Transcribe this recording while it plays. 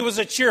It was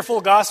a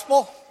cheerful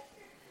gospel.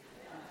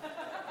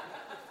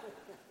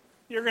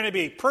 You're going to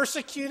be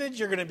persecuted,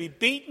 you're going to be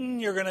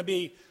beaten, you're going to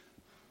be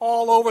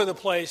all over the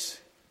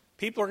place.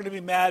 People are going to be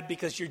mad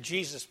because you're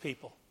Jesus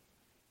people.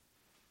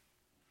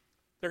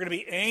 They're going to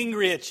be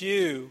angry at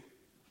you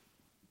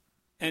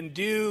and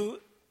do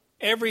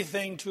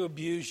everything to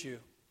abuse you.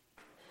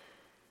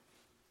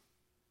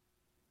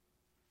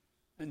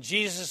 And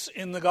Jesus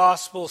in the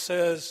gospel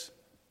says,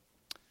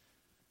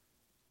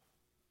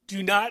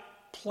 do not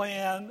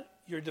plan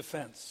your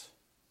defense.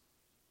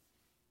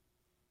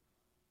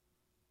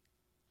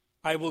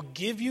 I will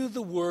give you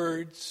the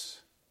words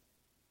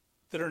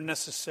that are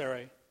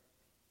necessary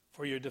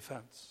for your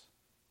defense.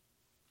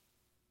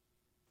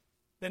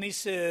 Then he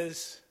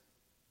says,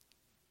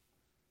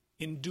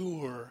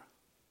 endure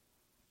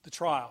the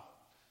trial.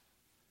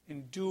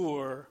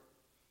 Endure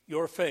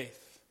your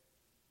faith.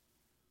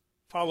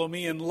 Follow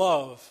me in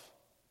love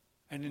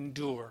and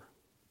endure.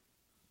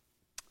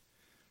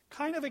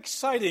 Kind of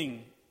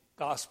exciting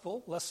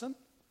gospel lesson,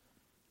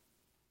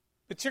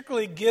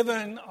 particularly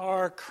given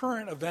our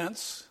current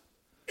events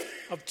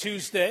of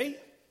Tuesday,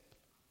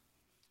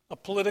 a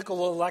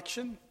political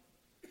election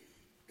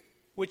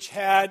which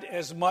had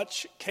as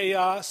much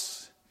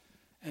chaos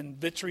and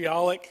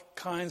vitriolic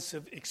kinds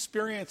of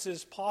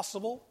experiences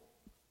possible.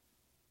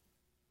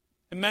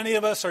 And many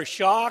of us are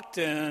shocked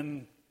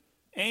and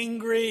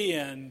angry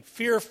and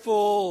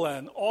fearful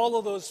and all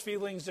of those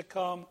feelings that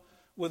come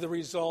with the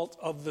result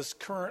of this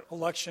current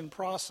election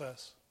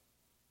process.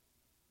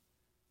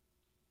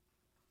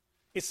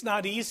 It's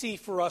not easy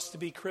for us to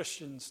be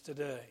Christians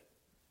today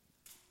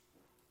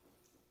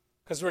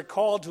because we're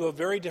called to a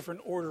very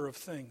different order of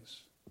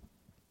things.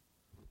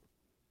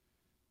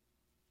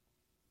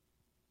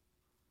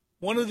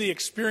 One of the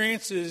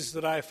experiences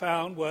that I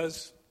found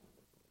was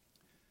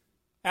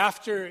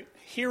after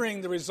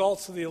hearing the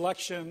results of the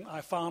election, I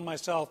found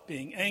myself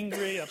being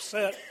angry,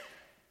 upset,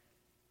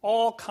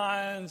 all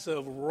kinds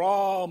of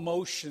raw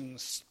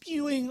emotions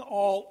spewing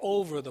all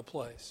over the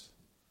place.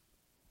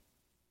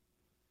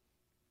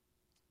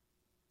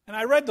 And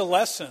I read the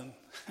lesson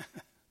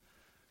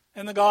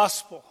and the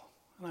gospel,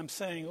 and I'm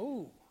saying,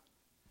 ooh,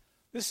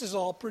 this is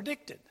all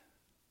predicted.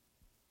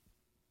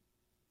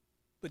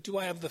 But do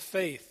I have the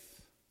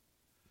faith?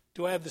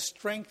 Do I have the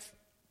strength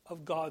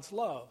of God's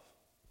love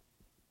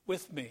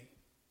with me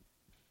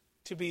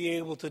to be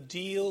able to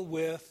deal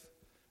with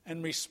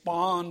and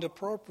respond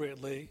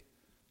appropriately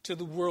to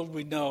the world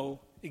we know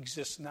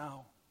exists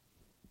now?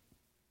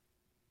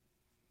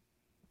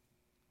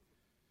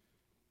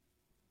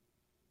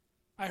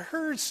 I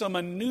heard some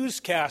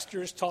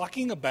newscasters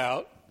talking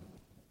about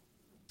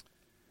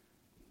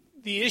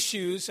the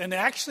issues, and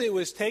actually it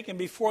was taken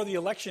before the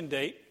election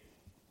date.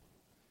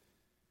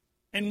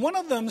 And one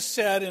of them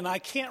said, and I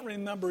can't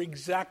remember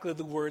exactly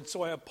the words,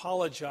 so I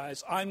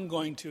apologize. I'm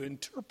going to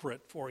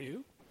interpret for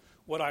you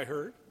what I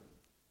heard.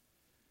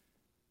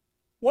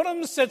 One of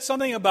them said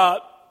something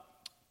about,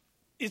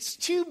 it's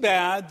too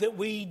bad that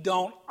we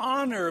don't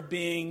honor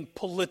being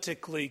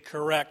politically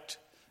correct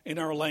in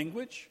our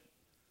language.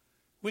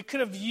 We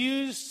could have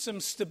used some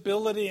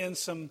stability and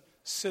some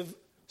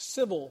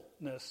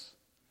civilness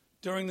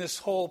during this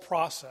whole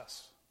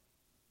process.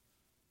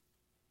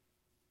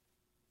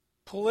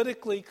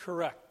 Politically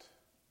correct.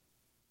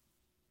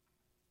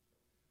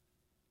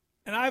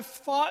 And I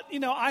thought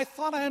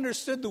I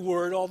understood the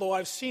word, although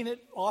I've seen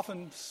it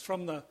often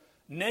from the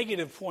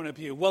negative point of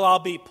view. Well, I'll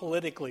be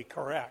politically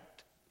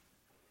correct.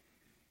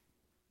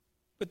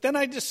 But then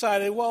I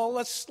decided, well,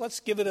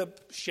 let's give it a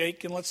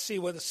shake and let's see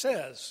what it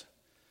says.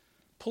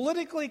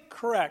 Politically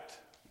correct,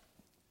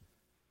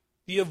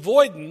 the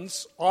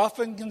avoidance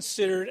often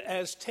considered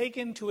as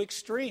taken to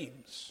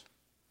extremes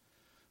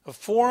of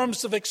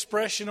forms of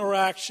expression or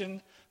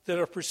action that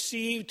are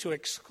perceived to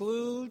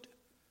exclude,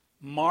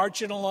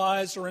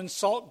 marginalize, or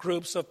insult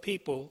groups of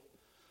people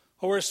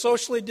who are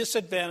socially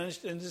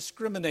disadvantaged and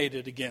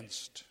discriminated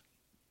against.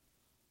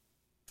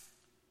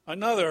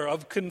 Another,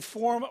 of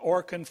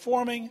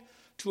conforming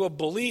to a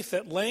belief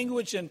that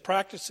language and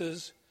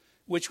practices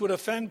which would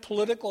offend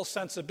political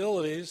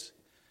sensibilities,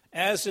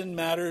 as in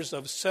matters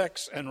of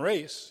sex and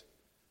race,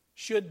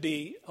 should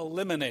be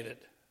eliminated.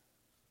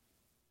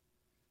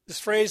 This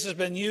phrase has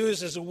been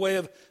used as a way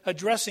of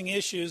addressing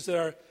issues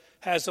that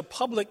has a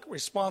public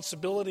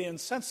responsibility and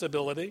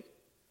sensibility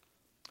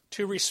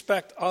to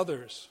respect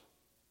others.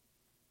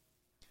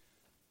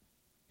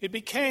 It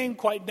became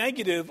quite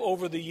negative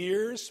over the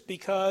years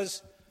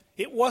because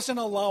it wasn't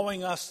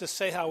allowing us to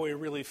say how we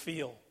really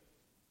feel.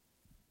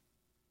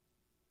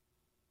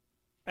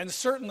 And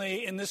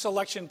certainly in this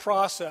election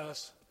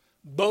process,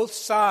 both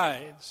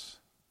sides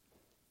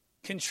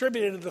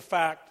contributed to the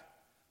fact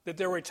that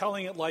they were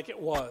telling it like it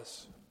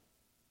was.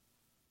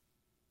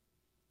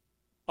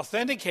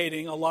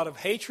 Authenticating a lot of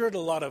hatred, a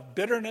lot of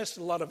bitterness,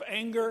 a lot of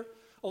anger,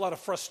 a lot of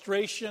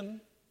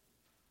frustration,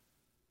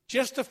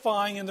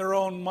 justifying in their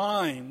own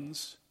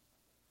minds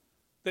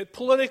that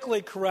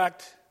politically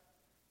correct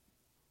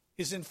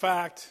is in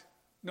fact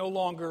no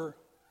longer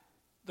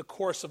the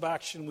course of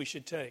action we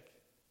should take.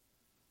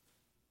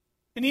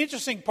 And the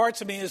interesting part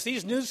to me is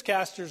these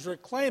newscasters were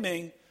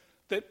claiming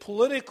that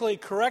politically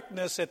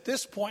correctness at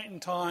this point in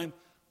time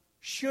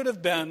should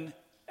have been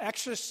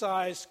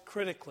exercised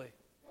critically.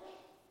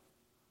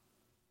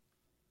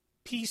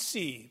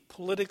 PC,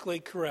 politically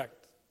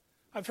correct.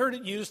 I've heard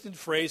it used in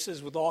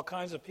phrases with all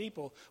kinds of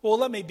people. Well,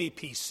 let me be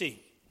PC.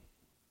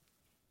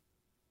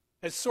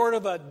 It's sort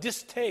of a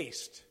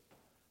distaste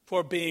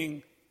for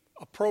being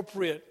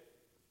appropriate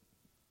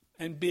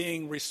and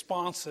being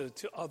responsive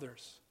to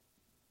others.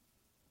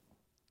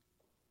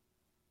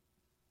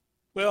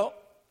 Well,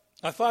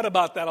 I thought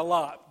about that a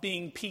lot,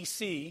 being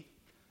PC.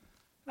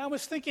 And I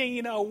was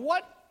thinking,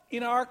 what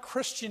in our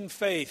Christian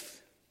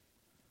faith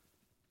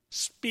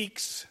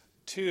speaks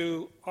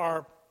to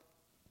our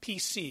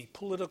PC,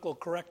 political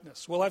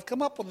correctness? Well, I've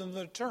come up with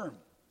another term.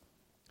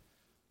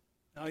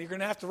 Now, you're going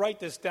to have to write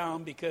this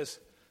down because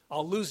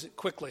I'll lose it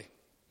quickly.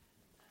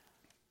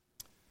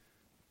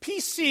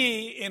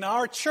 PC in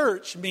our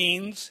church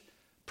means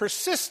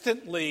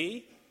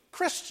persistently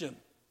Christian.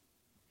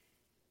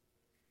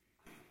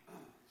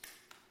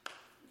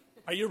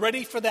 Are you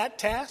ready for that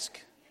task?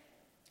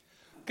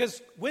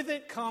 Because with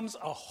it comes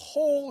a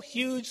whole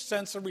huge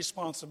sense of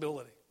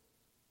responsibility.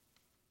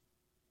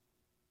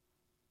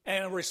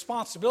 And a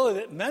responsibility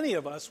that many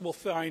of us will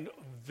find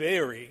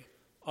very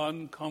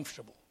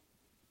uncomfortable,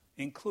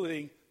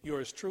 including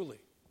yours truly.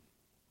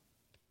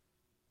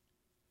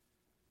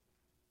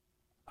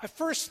 I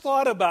first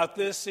thought about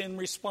this in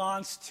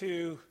response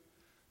to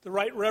the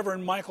Right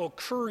Reverend Michael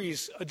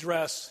Curry's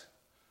address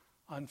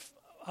on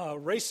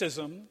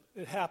racism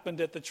that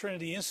happened at the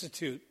Trinity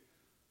Institute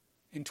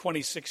in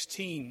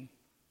 2016.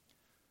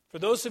 For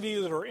those of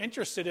you that are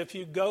interested, if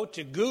you go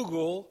to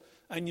Google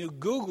and you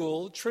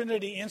Google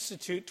Trinity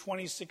Institute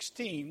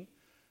 2016,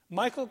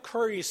 Michael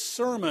Curry's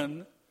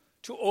sermon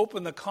to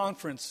open the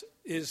conference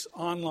is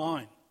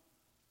online.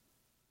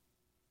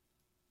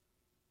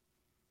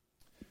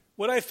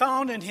 What I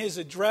found in his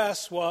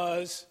address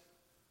was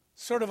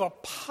sort of a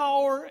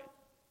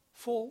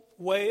powerful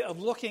way of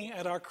looking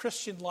at our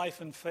Christian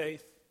life and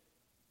faith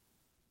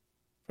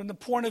from the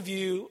point of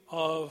view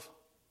of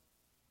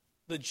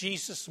the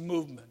Jesus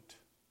movement.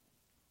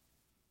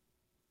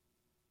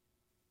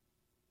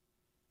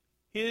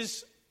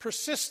 His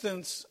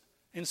persistence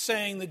in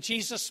saying the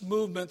Jesus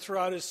movement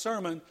throughout his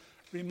sermon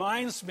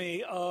reminds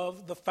me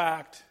of the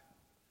fact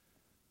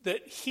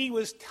that he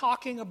was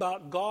talking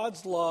about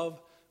God's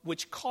love,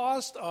 which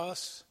caused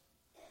us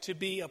to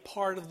be a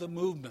part of the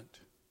movement.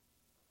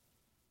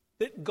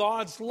 That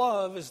God's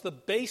love is the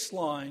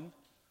baseline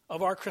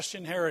of our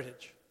Christian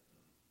heritage.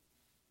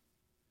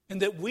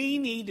 And that we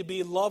need to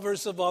be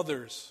lovers of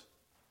others.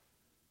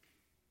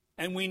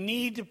 And we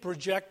need to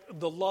project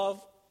the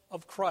love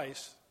of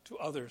Christ to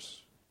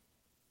others.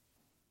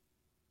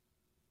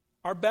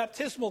 Our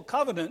baptismal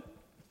covenant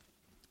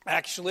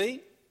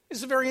actually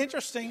is a very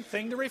interesting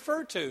thing to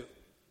refer to.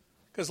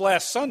 Because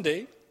last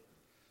Sunday,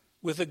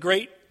 with the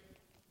great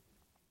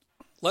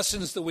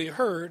lessons that we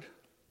heard,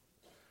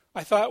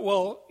 I thought,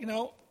 well,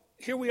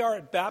 here we are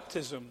at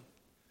baptism.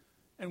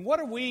 And what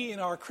are we in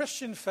our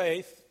Christian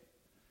faith,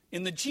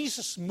 in the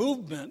Jesus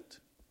movement,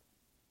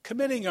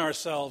 committing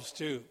ourselves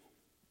to?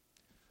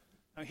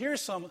 Now,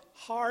 here's some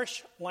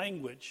harsh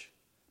language,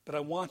 but I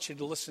want you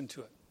to listen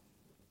to it.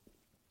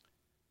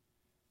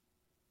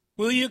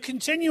 Will you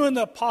continue in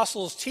the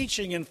apostles'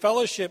 teaching and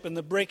fellowship and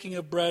the breaking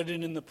of bread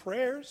and in the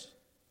prayers?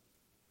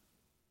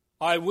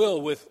 I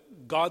will, with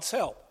God's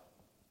help.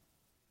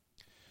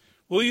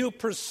 Will you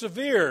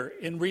persevere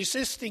in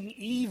resisting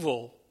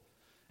evil,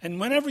 and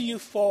whenever you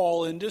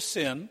fall into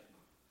sin,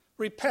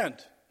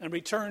 repent and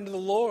return to the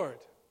Lord?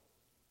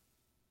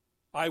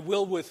 I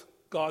will, with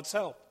God's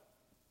help.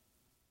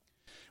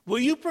 Will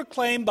you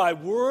proclaim by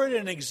word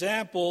and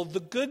example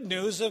the good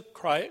news of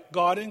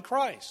God in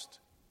Christ?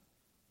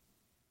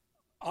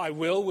 I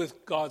will,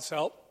 with God's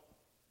help.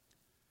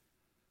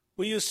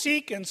 Will you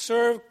seek and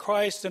serve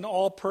Christ in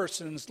all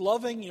persons,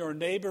 loving your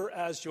neighbor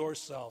as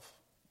yourself?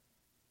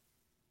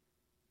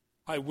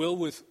 I will,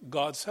 with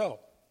God's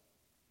help.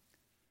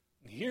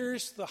 And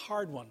here's the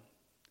hard one.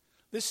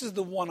 This is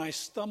the one I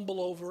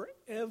stumble over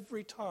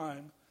every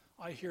time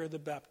I hear the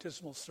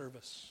baptismal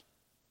service.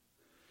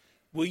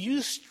 Will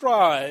you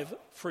strive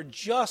for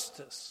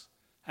justice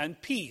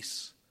and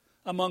peace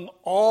among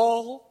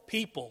all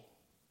people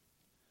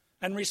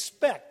and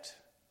respect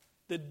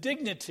the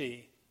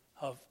dignity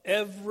of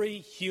every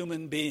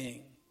human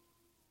being?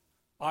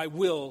 I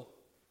will,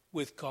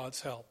 with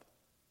God's help.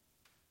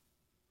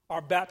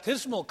 Our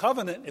baptismal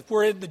covenant, if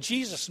we're in the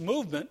Jesus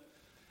movement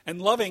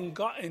and loving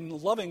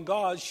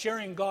God,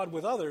 sharing God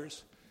with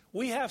others,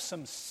 we have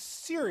some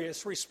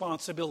serious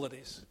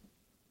responsibilities.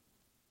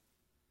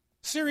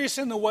 Serious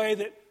in the way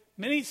that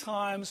many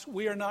times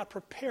we are not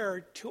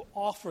prepared to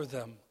offer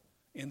them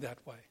in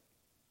that way.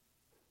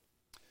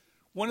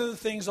 One of the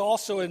things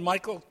also in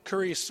Michael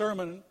Curry's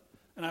sermon,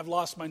 and I've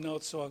lost my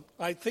notes, so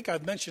I think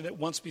I've mentioned it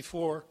once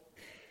before.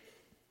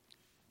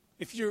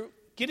 If you're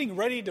getting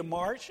ready to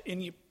march,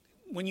 and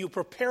when you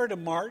prepare to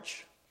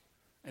march,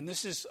 and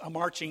this is a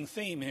marching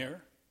theme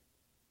here,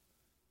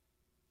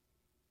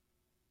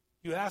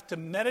 You have to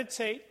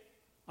meditate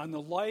on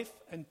the life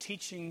and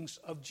teachings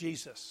of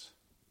Jesus.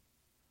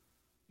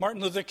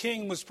 Martin Luther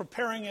King was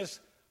preparing his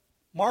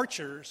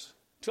marchers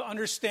to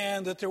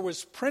understand that there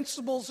was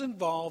principles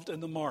involved in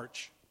the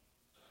march.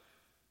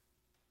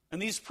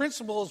 And these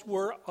principles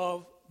were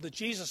of the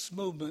Jesus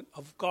movement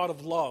of God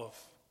of love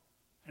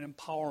and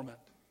empowerment.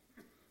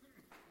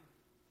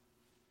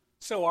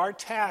 So our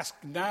task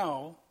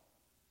now,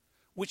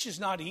 which is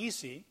not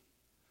easy,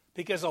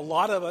 because a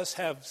lot of us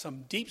have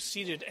some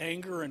deep-seated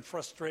anger and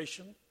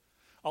frustration.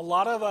 A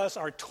lot of us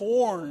are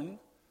torn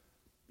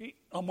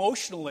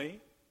emotionally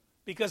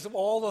because of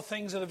all the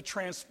things that have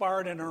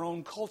transpired in our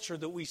own culture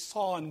that we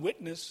saw and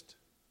witnessed.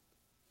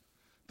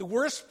 The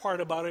worst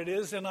part about it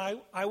is, and I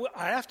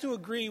have to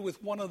agree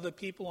with one of the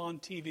people on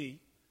TV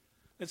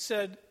that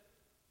said,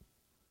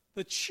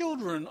 the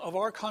children of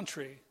our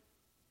country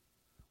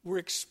were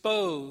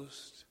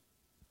exposed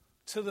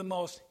to the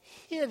most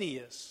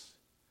hideous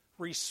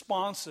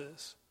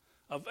responses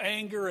of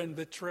anger and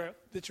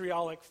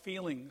vitriolic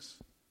feelings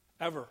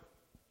ever.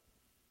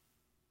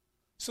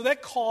 So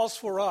that calls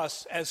for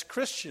us as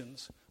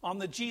Christians on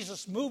the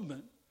Jesus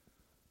movement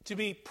to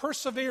be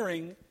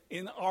persevering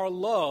in our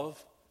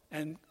love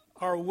and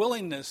our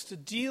willingness to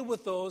deal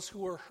with those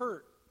who are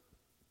hurt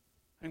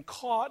and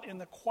caught in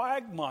the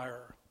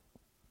quagmire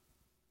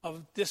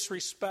of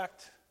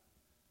disrespect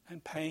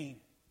and pain.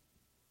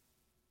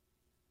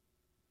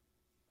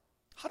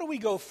 How do we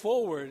go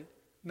forward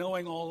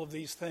knowing all of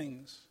these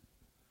things?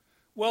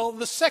 Well,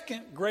 the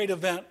second great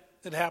event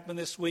that happened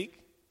this week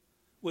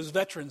was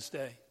Veterans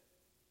Day.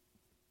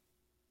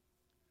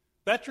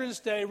 Veterans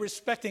Day,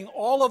 respecting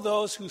all of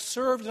those who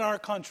served in our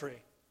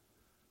country,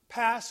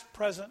 past,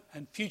 present,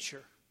 and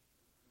future,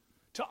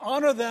 to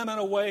honor them in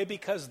a way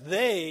because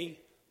they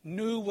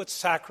knew what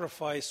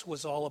sacrifice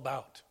was all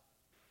about.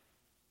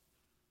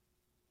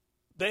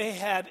 They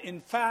had,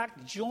 in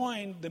fact,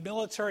 joined the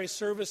military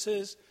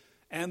services,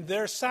 and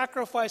their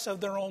sacrifice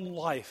of their own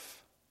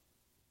life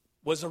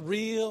was a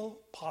real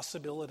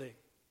possibility.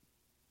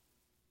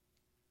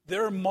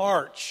 Their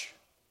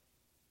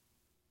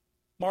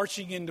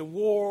marching into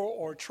war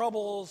or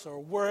troubles or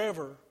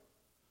wherever,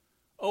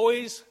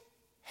 always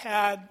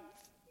had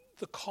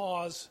the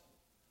cause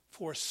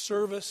for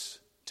service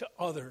to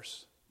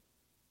others.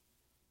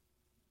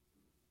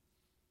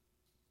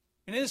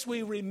 And as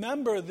we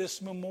remember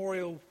this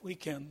Memorial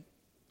Weekend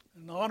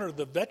and honor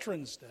the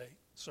Veterans Day,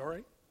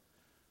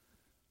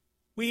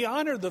 we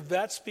honor the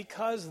vets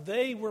because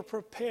they were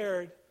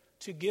prepared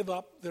to give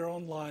up their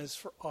own lives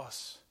for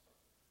us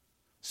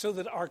so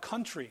that our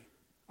country,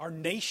 our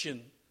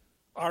nation,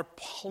 our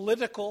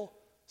political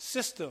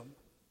system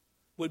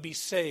would be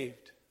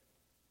saved.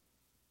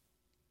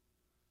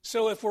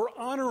 So if we're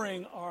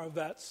honoring our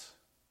vets,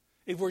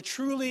 if we're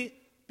truly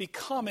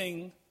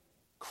becoming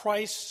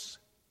Christ's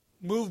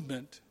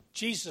movement,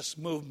 Jesus'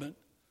 movement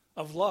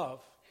of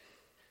love,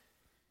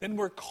 then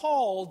we're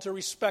called to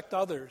respect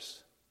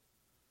others,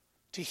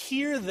 to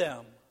hear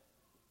them,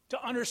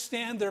 to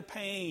understand their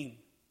pain,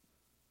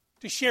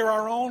 to share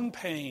our own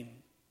pain,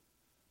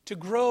 to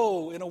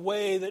grow in a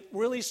way that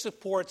really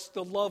supports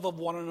the love of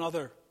one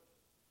another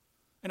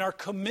and our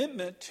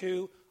commitment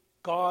to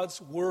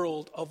God's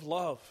world of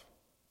love.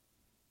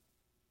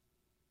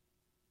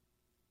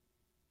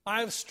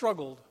 I have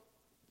struggled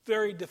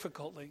very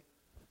difficultly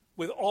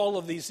with all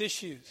of these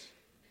issues.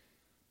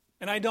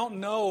 And I don't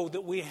know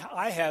that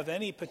I have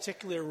any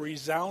particular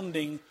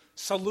resounding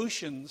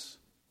solutions.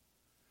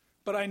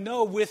 But I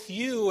know with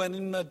you and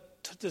in the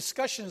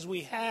discussions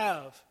we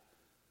have,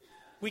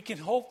 we can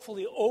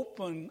hopefully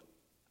open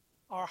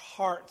our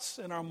hearts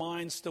and our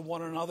minds to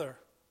one another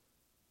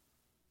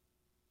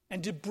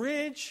and to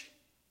bridge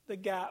the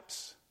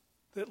gaps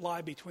that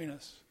lie between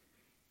us.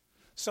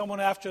 Someone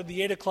after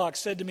the 8 o'clock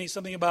said to me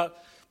something about,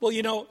 well,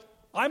 you know,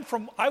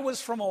 I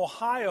was from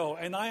Ohio,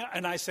 and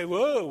I say,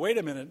 whoa, wait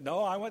a minute.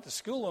 No, I went to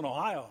school in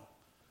Ohio.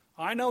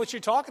 I know what you're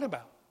talking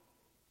about.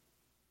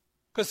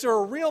 Because there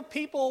were real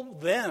people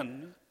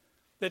then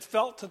that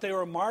felt that they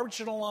were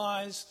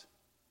marginalized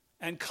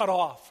and cut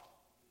off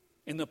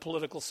in the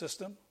political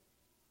system.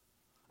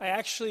 I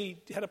actually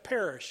had a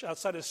parish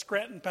outside of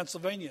Scranton,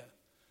 Pennsylvania,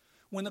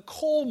 when the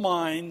coal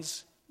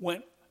mines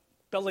went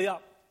belly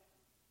up.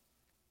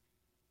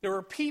 There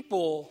were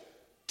people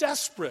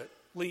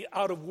desperately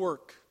out of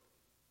work.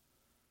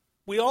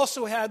 We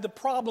also had the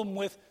problem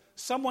with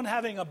someone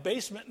having a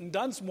basement in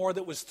Dunsmore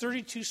that was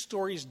 32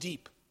 stories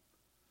deep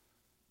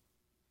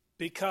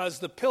because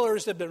the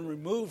pillars had been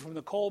removed from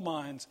the coal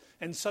mines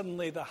and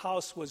suddenly the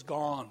house was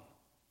gone.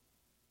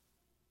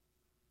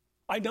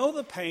 I know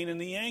the pain and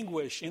the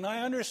anguish, and I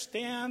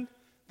understand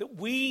that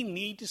we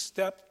need to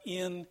step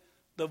in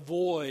the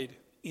void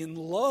in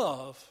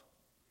love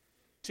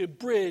to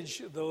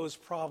bridge those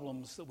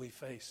problems that we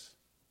face.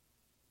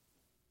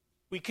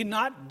 We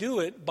cannot do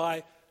it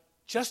by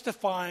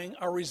justifying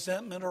our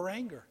resentment or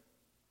anger,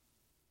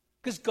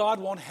 because God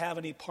won't have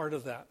any part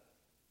of that.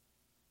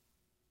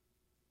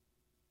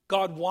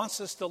 God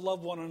wants us to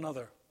love one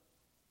another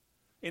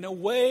in a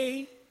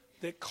way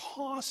that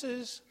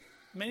causes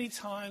many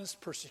times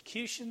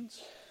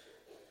persecutions,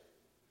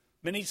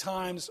 many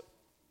times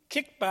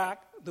kickback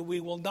that we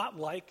will not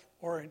like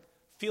or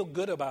feel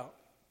good about.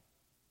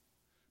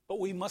 But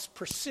we must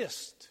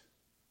persist.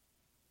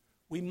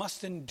 We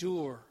must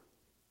endure.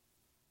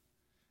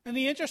 And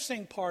the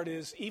interesting part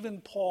is,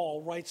 even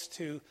Paul writes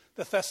to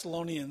the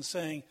Thessalonians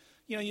saying,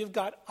 you've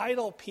got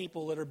idle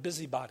people that are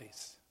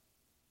busybodies.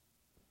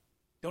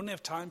 Don't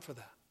have time for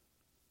that.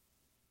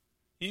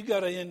 You got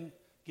to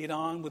get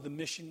on with the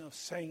mission of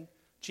saying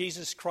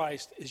Jesus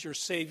Christ is your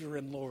Savior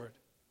and Lord.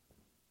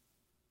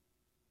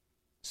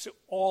 So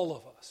all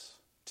of us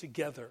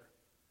together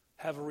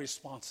have a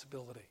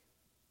responsibility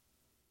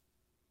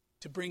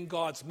to bring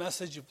God's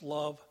message of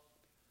love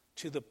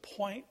to the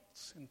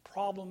points and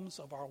problems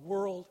of our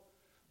world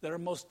that are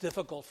most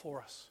difficult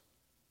for us.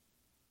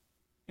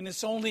 And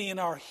it's only in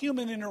our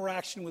human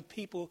interaction with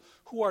people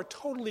who are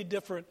totally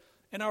different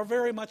and are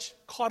very much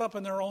caught up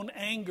in their own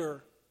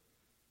anger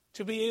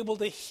to be able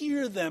to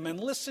hear them and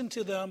listen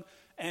to them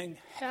and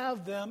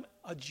have them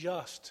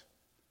adjust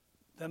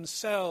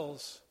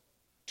themselves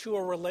to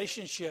a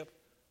relationship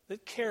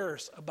that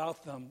cares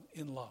about them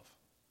in love.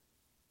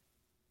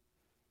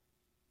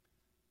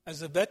 As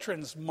the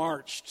veterans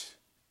marched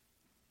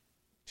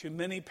to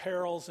many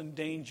perils and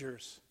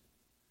dangers,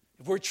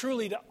 if we're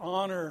truly to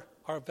honor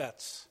our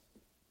vets,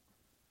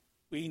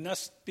 we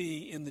must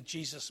be in the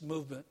Jesus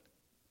movement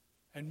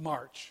and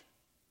march.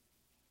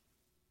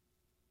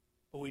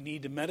 But we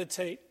need to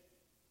meditate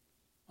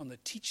on the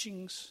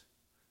teachings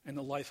and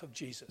the life of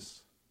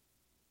Jesus.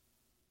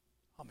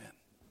 Amen.